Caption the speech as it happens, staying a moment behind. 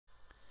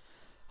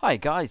Hi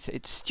guys,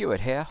 it's Stuart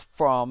here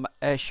from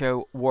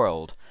Airshow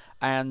World,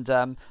 and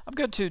I'm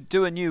going to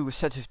do a new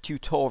set of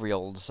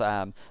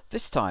tutorials.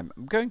 This time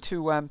I'm going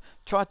to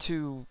try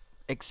to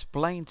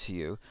explain to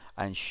you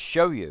and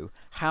show you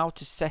how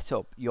to set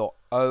up your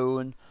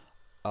own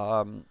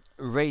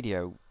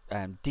radio,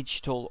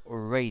 digital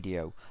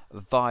radio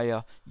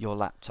via your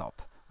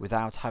laptop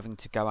without having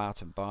to go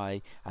out and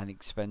buy an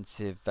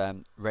expensive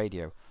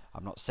radio.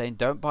 I'm not saying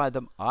don't buy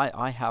them.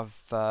 I have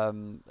a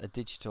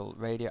digital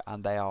radio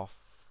and they are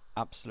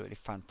absolutely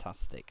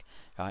fantastic.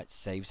 It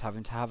saves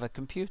having to have a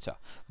computer.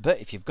 But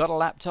if you've got a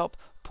laptop,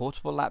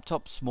 portable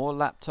laptop, small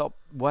laptop,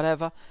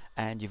 whatever,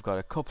 and you've got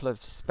a couple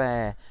of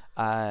spare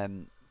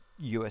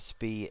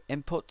USB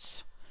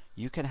inputs,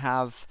 you can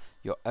have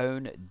your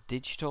own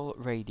digital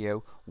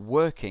radio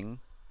working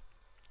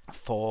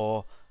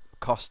for a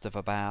cost of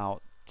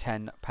about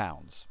 £10,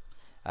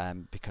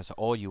 because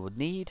all you would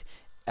need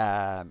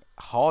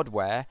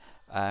hardware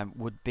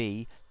would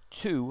be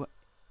two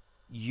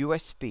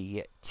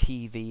USB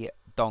TV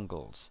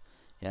dongles.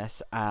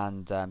 Yes,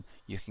 and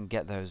you can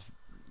get those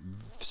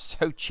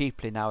so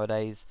cheaply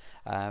nowadays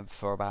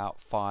for about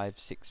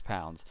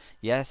 £5-6.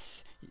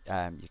 Yes,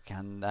 you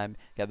can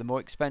get them more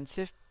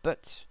expensive,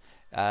 but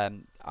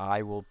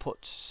I will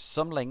put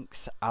some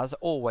links, as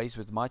always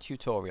with my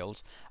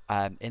tutorials,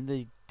 in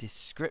the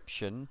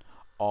description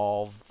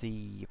of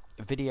the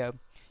video.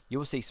 You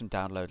will see some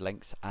download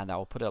links, and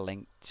I'll put a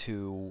link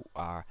to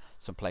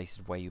some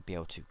places where you'll be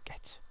able to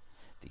get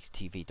these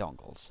TV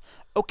dongles.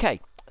 Okay,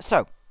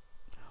 so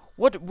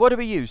what do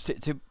we use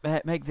to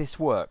make this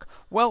work?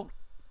 Well,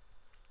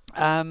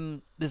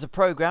 there's a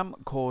program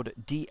called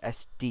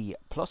DSD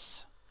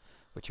Plus,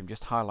 which I'm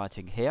just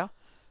highlighting here.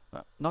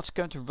 I'm not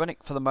going to run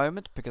it for the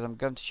moment because I'm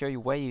going to show you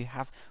where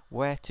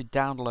to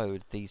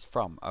download these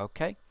from.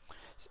 Okay,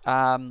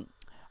 I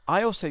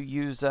also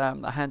use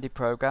a handy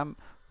program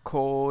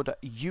called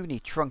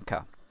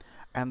Unitrunker,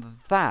 and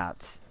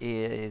that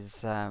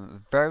is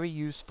very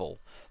useful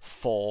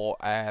for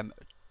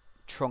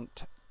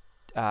trunked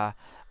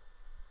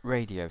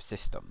radio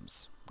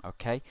systems.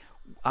 Okay,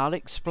 I'll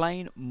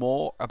explain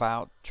more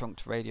about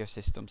trunked radio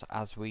systems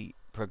as we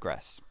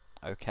progress.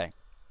 Okay,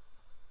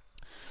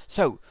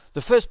 so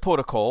the first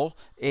protocol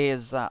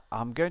is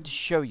I'm going to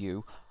show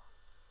you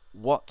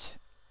what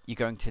you're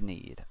going to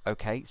need.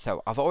 Okay,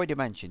 so I've already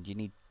mentioned you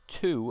need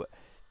two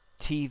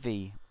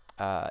TV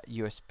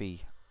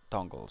USB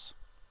dongles.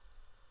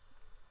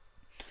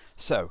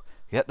 So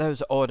get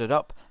those ordered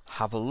up,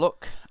 have a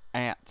look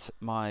at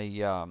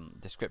my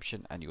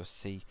description, and you'll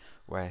see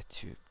where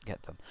to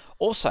get them.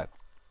 Also,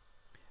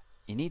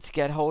 you need to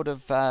get hold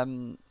of a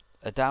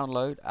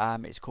download.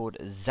 It's called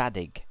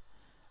Zadig,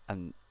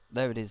 and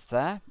there it is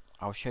there.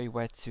 I'll show you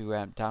where to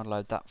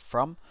download that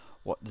from.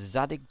 What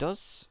Zadig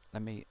does,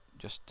 I'm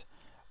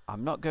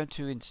not going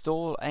to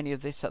install any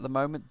of this at the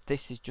moment.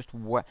 This is just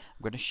where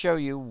I'm going to show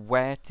you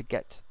where to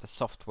get the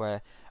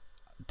software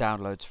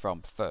downloads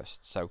from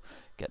first. So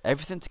get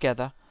everything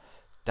together,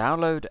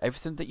 download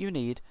everything that you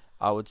need.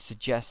 I would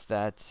suggest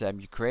that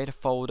you create a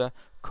folder,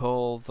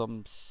 call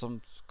it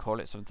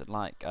something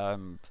like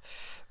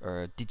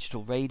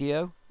digital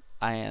radio,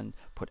 and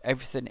put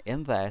everything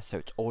in there so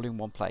it's all in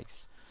one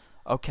place.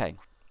 Okay,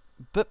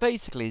 but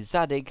basically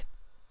Zadig,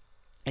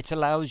 it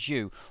allows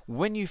you,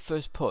 when you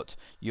first put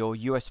your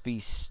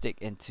USB stick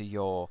into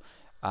your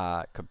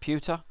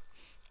computer,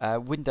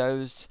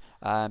 Windows,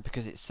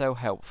 because it's so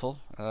helpful,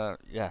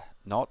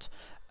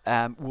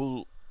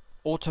 will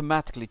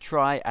automatically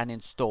try and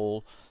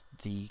install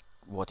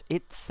what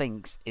it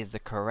thinks is the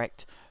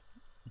correct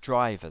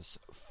drivers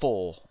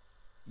for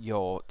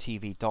your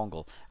TV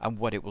dongle. And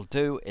what it will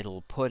do,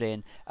 it'll put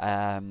in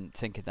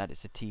thinking that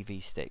it's a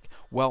TV stick.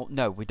 Well,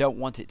 no, we don't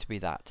want it to be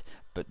that,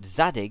 but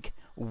Zadig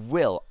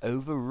will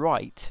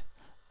overwrite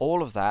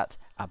all of that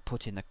and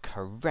put in the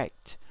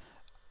correct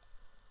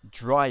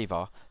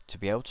driver to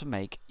be able to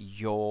make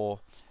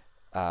your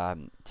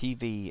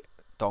TV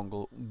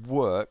dongle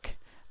work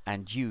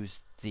and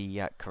use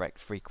the correct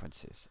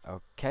frequencies.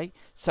 Okay,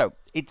 so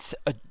it's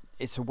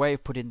a way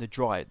of putting the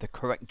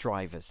correct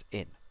drivers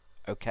in.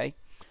 Okay,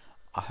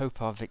 I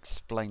hope I've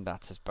explained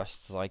that as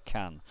best as I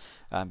can,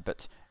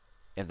 but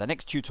in the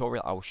next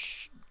tutorial I will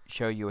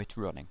show you it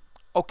running.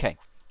 Okay,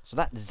 so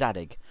that's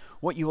Zadig.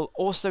 What you will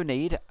also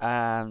need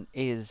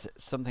is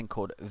something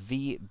called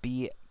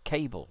VB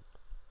cable,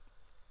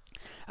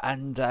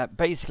 and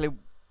basically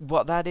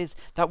what that is,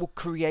 that will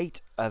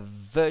create a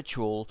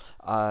virtual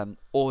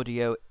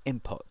audio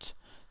input.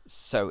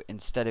 So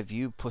instead of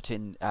you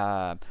putting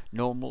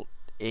normal,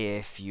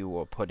 if you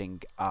were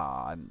putting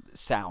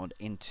sound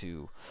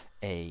into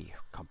a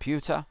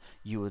computer,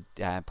 you would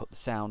put the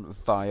sound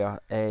via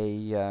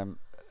a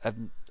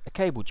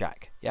cable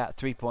jack,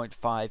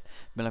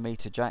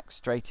 3.5mm jack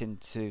straight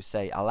into,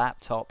 say, a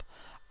laptop,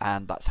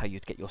 and that's how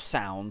you'd get your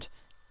sound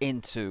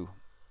into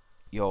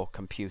your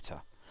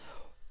computer.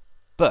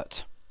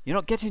 But you're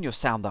not getting your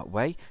sound that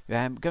way.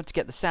 You're going to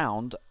get the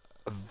sound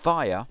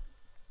via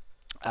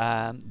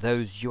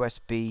those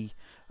USB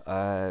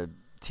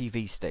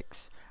TV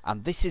sticks,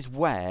 and this is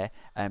where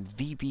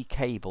VB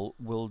cable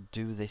will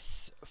do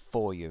this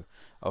for you.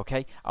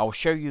 Okay, I'll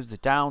show you the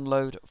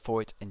download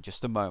for it in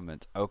just a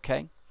moment.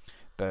 Okay,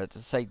 but to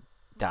say,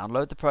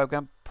 download the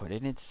program, put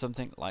it into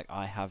something like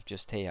I have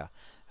just here,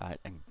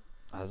 and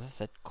as I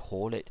said,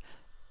 call it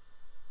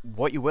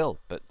what you will,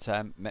 but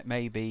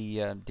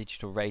maybe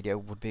digital radio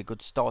would be a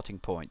good starting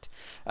point.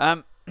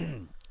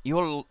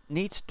 You'll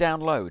need to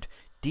download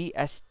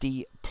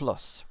DSD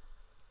Plus.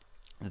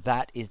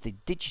 That is the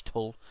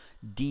digital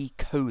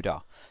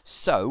decoder,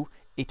 so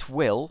it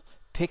will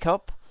pick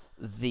up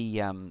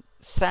the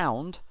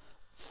sound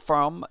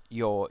from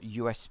your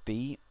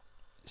USB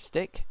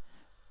stick.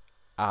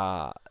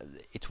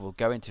 It will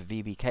go into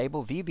VB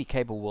cable. VB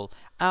cable will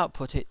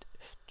output it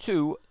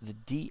to the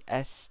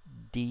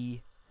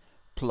DSD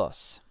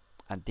Plus,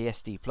 and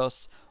DSD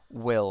Plus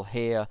will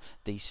hear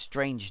these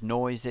strange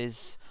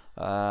noises,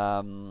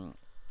 and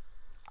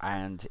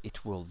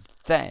it will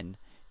then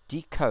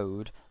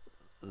decode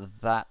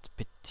that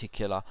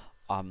particular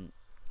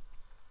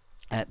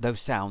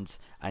those sounds,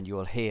 and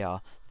you'll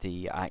hear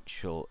the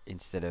actual,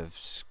 instead of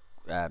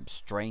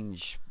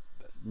strange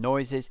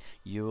noises,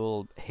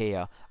 you'll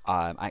hear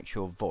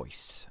actual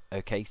voice.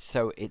 Okay,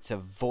 so it's a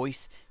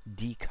voice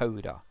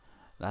decoder.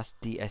 That's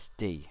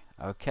DSD.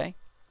 Okay.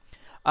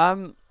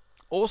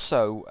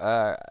 Also,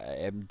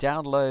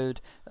 download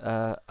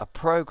a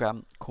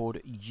program called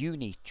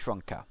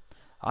Unitrunker.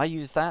 I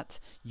use that.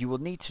 You will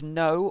need to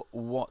know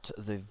what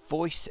the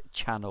voice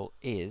channel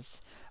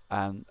is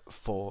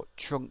for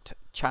trunked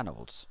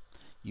channels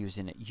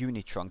using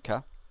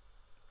Unitrunker.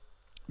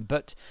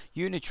 But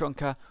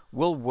Unitrunker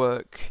will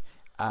work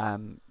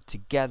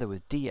together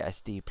with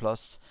DSD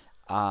Plus,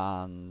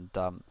 and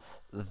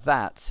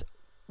that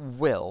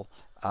will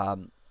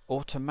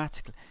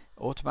automatically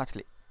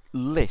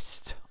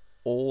list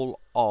all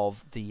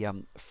of the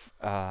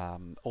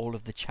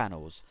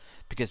channels,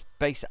 because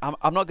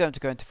I'm not going to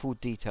go into full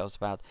details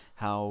about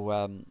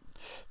how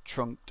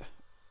trunked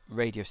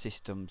radio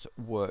systems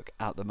work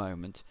at the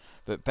moment,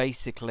 but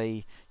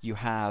basically you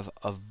have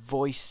a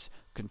voice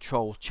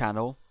control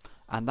channel,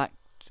 and that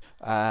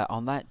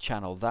on that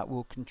channel that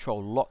will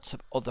control lots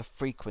of other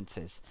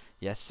frequencies.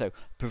 Yes, so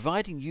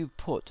providing you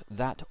put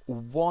that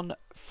one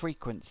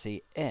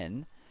frequency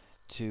in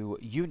to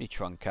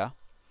Unitrunker,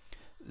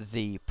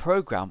 the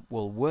program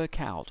will work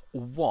out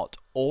what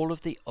all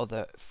of the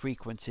other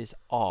frequencies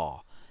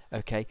are.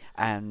 Okay,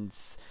 and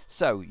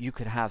so you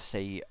could have,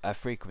 say, a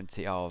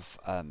frequency of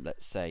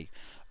let's say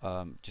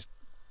just,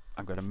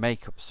 I'm going to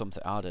make up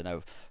something, I don't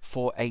know,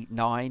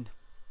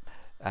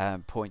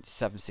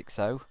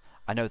 489.760.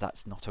 I know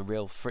that's not a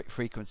real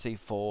frequency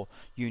for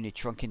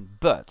Unitrunking,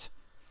 but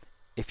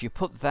if you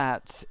put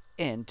that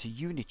into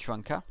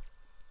Unitrunker,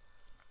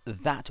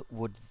 that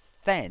would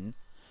then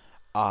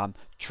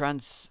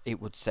it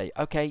would say,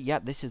 okay, yeah,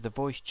 this is the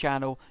voice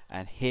channel,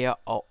 and here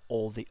are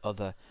all the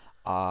other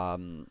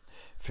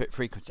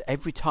frequencies.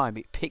 Every time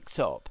it picks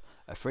up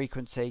a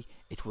frequency,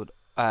 it would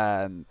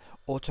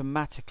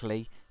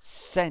automatically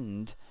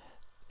send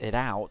it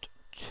out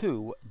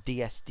to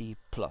DSD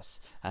Plus,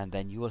 and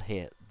then you will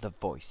hear the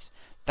voice.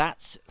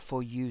 That's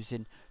for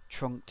using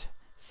trunked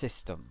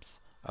systems.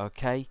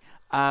 Okay,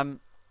 I'm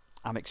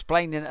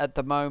explaining it at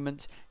the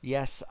moment.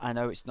 Yes, I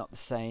know it's not the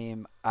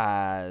same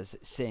as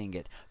seeing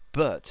it,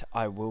 but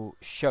I will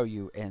show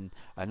you in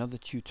another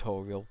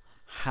tutorial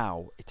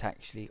how it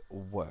actually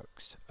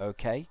works.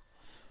 Okay,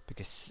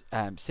 because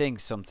seeing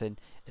something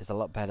is a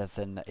lot better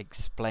than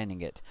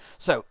explaining it.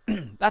 So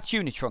that's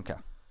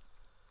Unitrunker.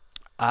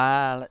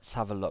 Let's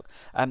have a look.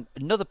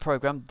 Another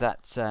program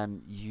that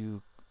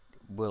you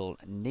will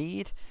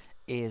need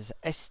is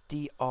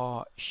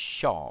SDR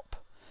Sharp.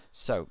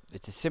 So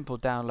it's a simple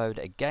download.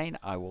 Again,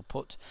 I will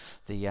put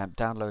the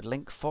download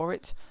link for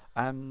it.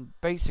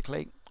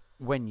 Basically,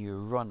 when you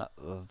run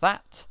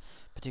that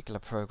particular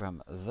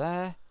program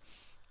there,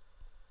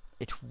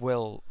 it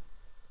will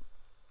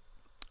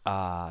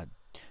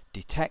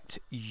detect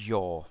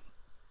your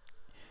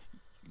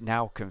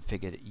now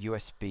configured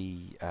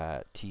USB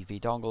TV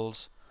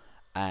dongles,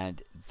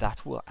 and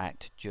that will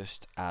act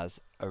just as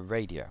a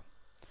radio.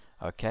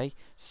 Okay,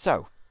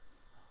 so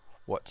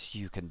what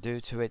you can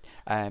do to it,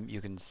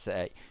 you can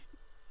say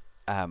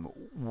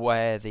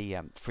where the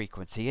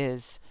frequency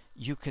is.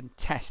 You can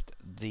test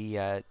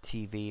the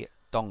TV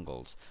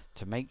dongles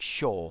to make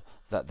sure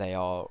that they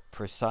are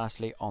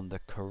precisely on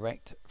the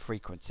correct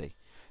frequency,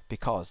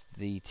 because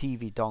the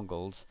TV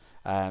dongles,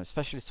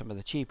 especially some of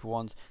the cheaper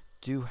ones,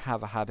 do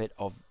have a habit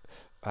of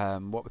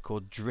what we call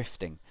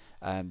drifting.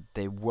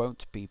 They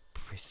won't be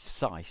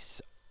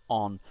precise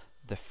on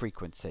the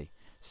frequency.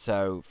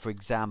 So, for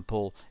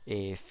example,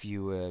 if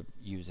you were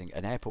using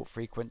an airport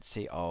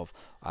frequency of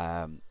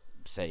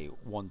say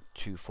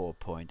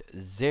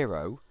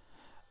 124.0,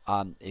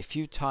 if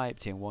you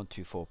typed in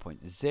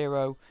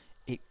 124.0,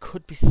 it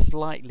could be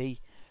slightly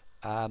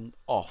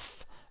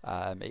off.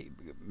 It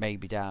may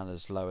be down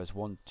as low as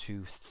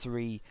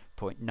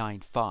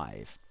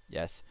 123.95.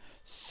 Yes,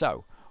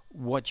 so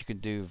what you can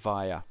do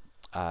via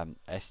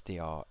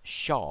SDR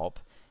Sharp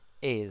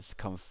is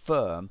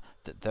confirm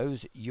that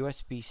those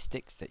USB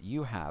sticks that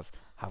you have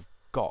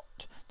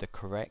got the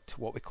correct,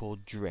 what we call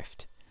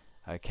drift.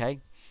 Okay,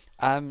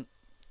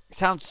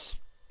 sounds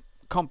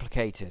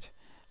complicated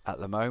at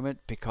the moment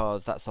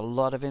because that's a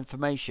lot of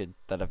information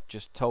that I've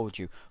just told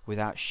you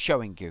without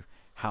showing you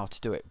how to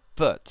do it.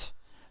 But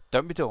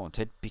don't be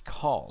daunted,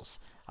 because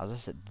as I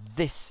said,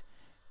 this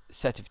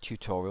set of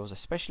tutorials,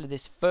 especially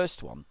this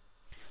first one,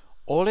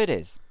 all it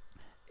is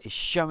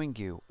showing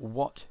you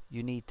what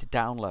you need to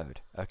download.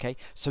 Okay,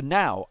 so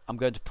now I'm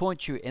going to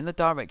point you in the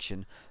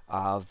direction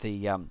of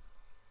the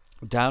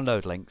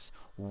download links,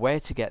 where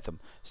to get them.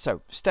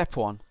 So step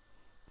one,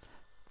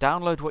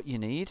 download what you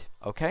need.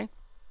 Okay,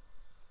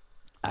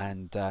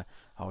 and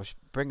I'll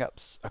bring up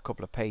a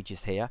couple of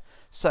pages here.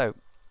 So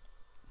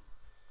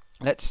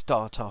let's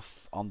start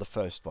off on the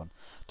first one.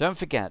 Don't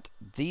forget,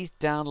 these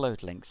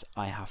download links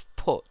I have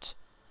put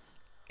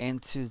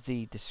into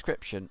the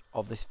description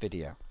of this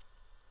video.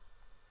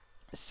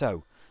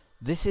 So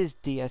this is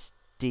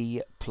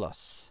DSD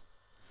Plus.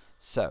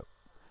 So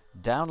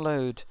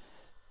download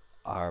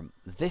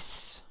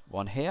this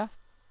one here,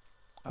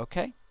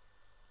 okay,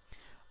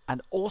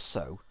 and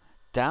also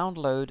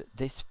download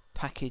this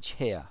package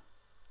here.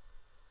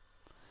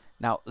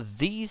 Now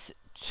these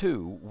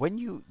two,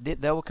 when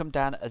they will come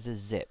down as a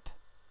zip.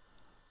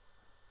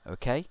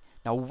 Okay,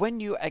 now when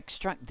you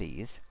extract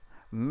these,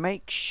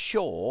 make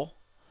sure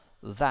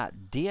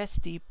that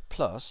DSD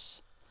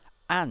Plus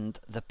and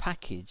the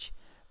package,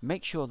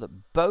 make sure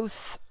that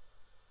both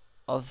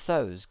of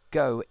those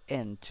go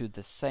into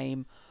the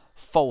same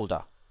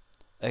folder.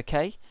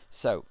 Okay,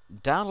 so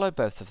download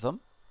both of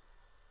them.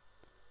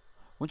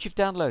 Once you've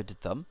downloaded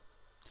them,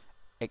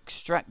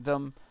 extract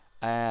them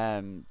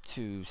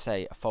to,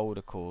 say, a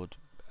folder called,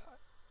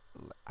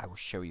 I will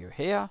show you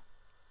here.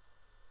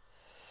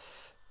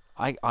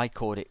 I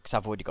called it, because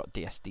I've already got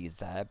DSD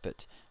there,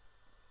 but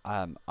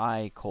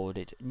I called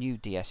it new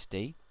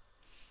DSD.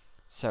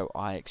 So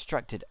I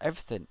extracted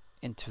everything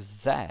into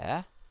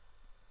there.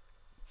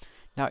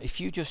 Now if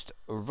you just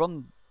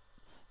run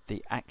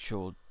the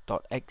actual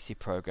 .exe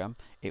program,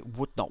 it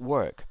would not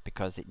work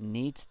because it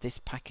needs this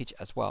package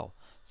as well.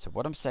 So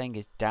what I'm saying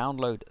is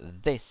download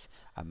this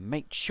and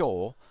make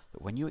sure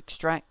that when you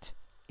extract,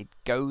 it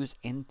goes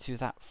into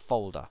that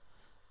folder.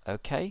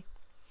 Okay,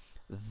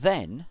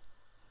 then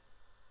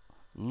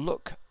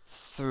look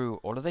through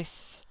all of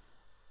this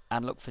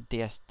and look for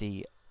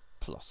DSD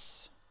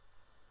Plus.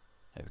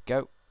 There we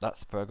go, that's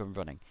the program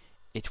running.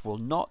 It will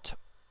not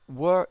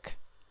work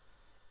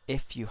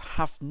if you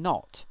have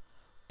not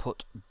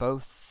put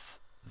both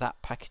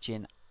that package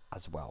in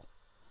as well.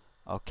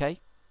 Okay,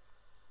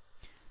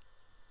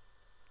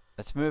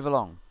 let's move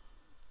along.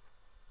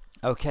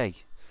 Okay,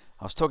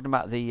 I was talking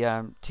about the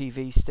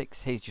TV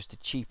sticks. Here's just a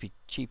cheap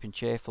and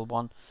cheerful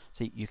one.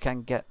 So you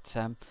can get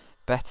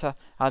better.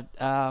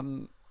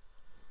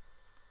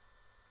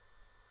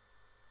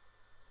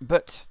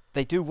 But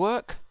they do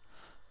work.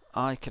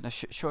 I can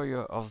assure you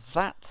of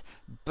that.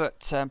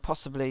 But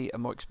possibly a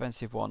more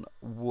expensive one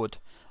would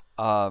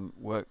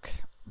work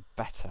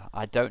better.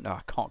 I don't know.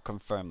 I can't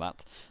confirm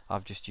that.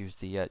 I've just used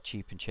the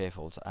cheap and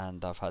cheerfuls,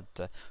 and I've had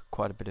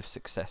quite a bit of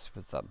success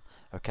with them.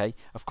 Okay.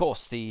 Of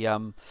course,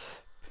 the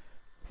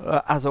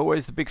as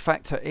always, the big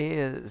factor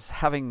is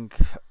having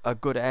a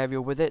good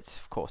aerial with it.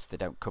 Of course, they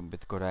don't come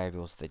with good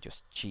aerials. They're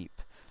just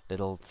cheap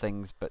little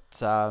things. But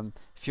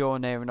if you're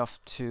near enough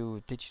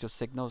to digital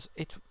signals,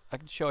 I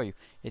can assure you,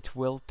 it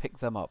will pick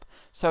them up.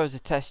 So as a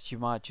test, you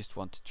might just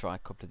want to try a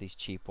couple of these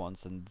cheap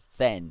ones, and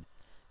then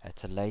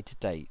at a later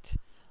date,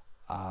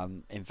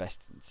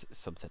 invest in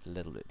something a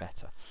little bit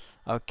better.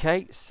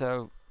 Okay,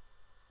 so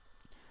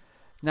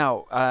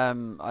now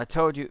I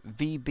told you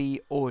VB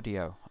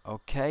audio.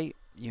 Okay,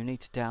 you need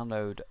to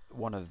download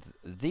one of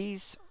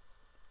these.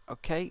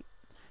 Okay,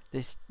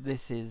 this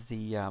is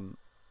the a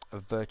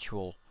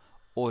virtual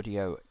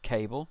audio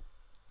cable,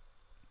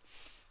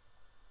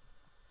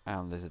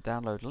 and there's a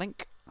download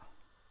link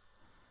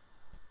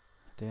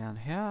down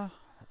here.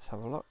 Let's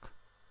have a look.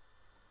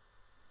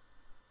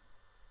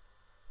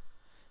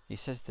 He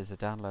says there's a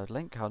download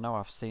link. I know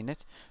I've seen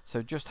it,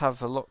 so just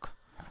have a look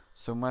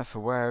somewhere for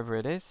wherever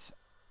it is.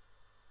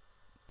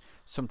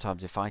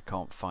 Sometimes if I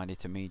can't find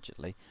it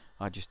immediately,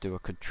 I just do a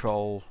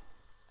Control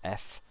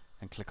F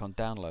and click on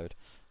download,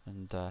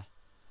 and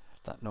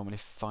that normally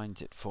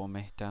finds it for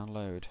me.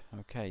 Download.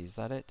 Okay, is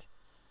that it?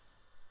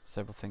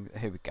 Several things.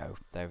 Here we go.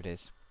 There it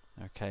is.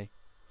 Okay.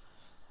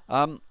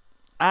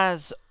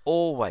 As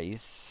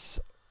always,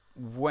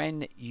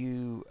 when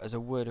you, as a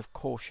word of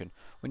caution,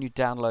 when you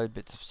download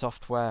bits of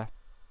software,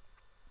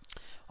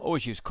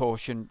 always use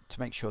caution to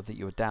make sure that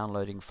you're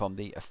downloading from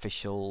the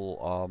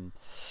official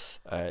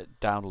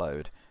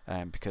download,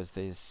 because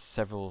there's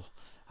several,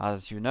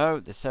 as you know,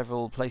 there's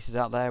several places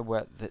out there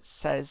where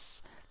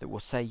that will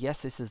say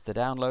yes, this is the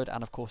download,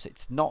 and of course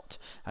it's not,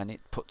 and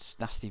it puts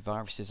nasty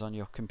viruses on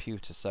your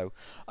computer. So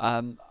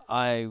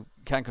I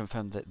can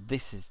confirm that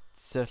this is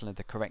certainly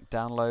the correct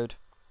download.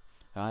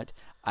 Right,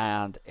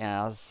 and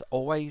as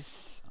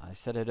always, I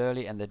said it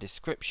earlier in the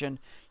description,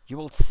 you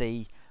will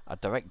see a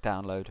direct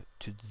download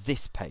to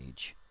this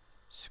page.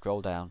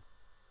 Scroll down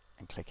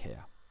and click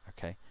here,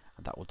 okay,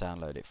 and that will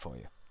download it for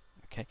you.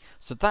 Okay,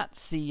 so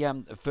that's the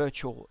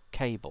virtual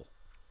cable.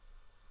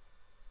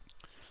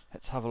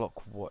 Let's have a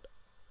look what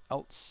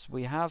else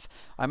we have.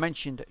 I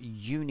mentioned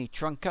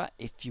Unitrunker.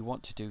 If you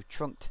want to do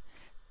trunked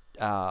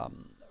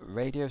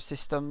radio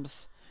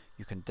systems,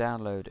 you can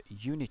download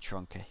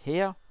Unitrunker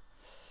here.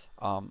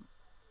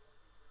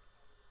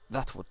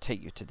 That will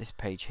take you to this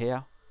page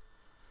here,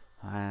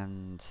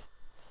 and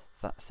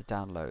that's the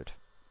download.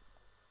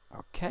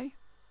 Okay,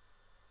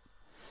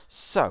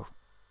 so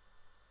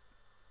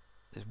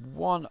there's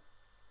one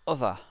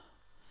other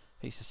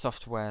piece of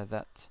software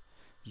that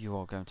you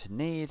are going to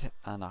need,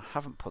 and I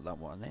haven't put that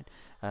one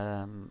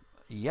in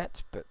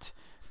yet, but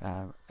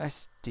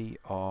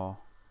SDR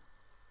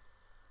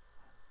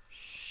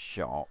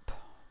shop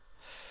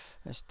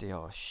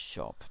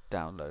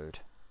download.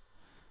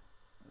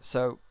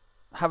 So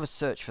have a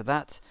search for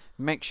that.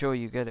 Make sure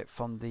you get it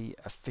from the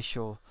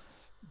official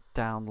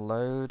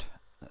download.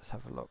 Let's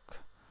have a look.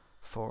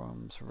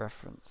 Forums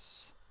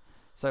reference.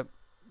 So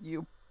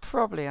you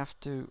probably have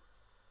to,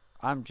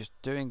 I'm just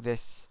doing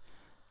this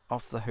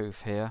off the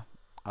hoof here.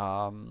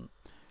 There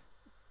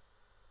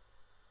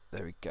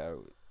we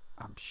go.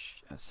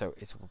 So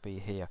it will be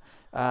here.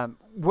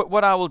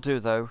 What I will do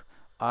though,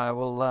 I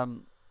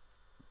will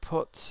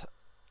put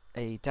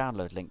a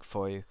download link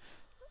for you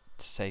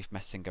to save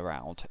messing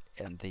around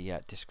in the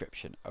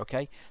description.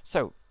 Okay,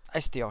 so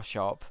SDR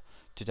Sharp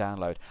to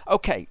download.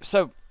 Okay,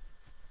 so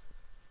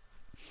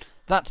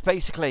that's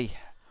basically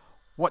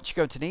what you're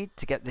going to need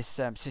to get this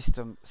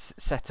system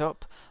set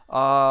up.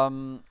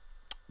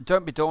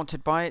 Don't be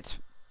daunted by it.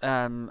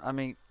 I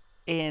mean,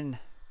 in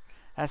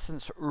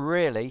essence,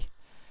 really,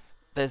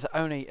 there's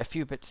only a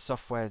few bits of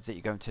software that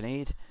you're going to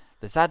need.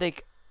 The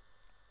Zadig,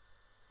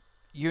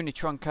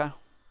 Unitrunker,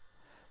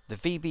 the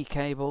VB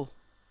cable,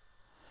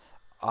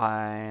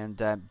 and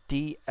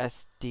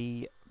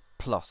DSD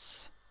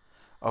Plus.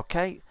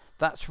 Okay,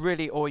 that's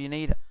really all you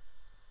need.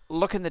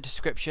 Look in the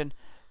description,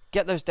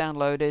 get those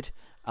downloaded,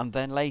 and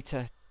then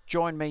later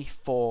join me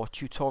for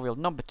tutorial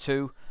number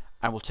 2,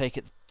 and we'll take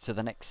it to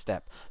the next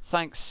step.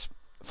 Thanks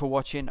for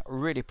watching,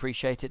 really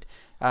appreciate it.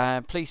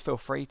 Please feel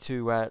free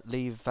to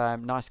leave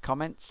nice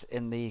comments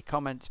in the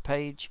comments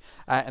page,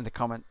 in the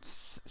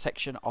comments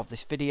section of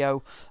this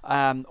video.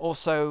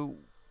 Also,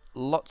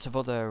 lots of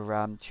other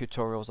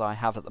tutorials I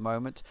have at the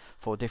moment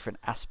for different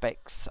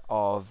aspects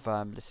of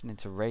listening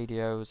to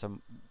radios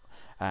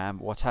and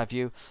what have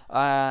you,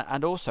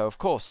 and also of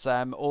course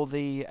all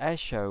the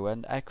airshow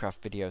and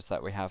aircraft videos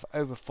that we have,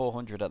 over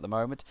 400 at the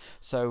moment.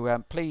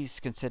 So please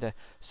consider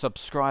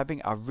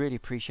subscribing. I really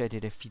appreciate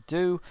it if you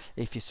do.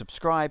 If you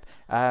subscribe,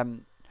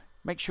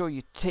 make sure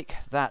you tick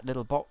that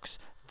little box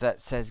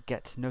that says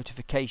get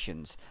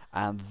notifications,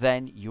 and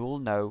then you'll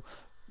know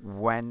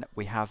when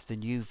we have the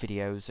new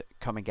videos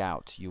coming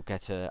out. You'll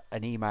get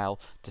an email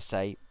to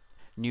say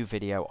new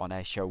video on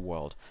Airshow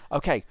World.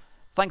 Okay,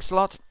 thanks a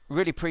lot.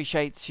 Really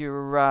appreciate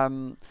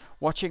your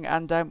watching,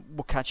 and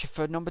we'll catch you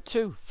for number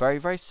 2 very,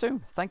 very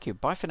soon. Thank you.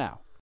 Bye for now.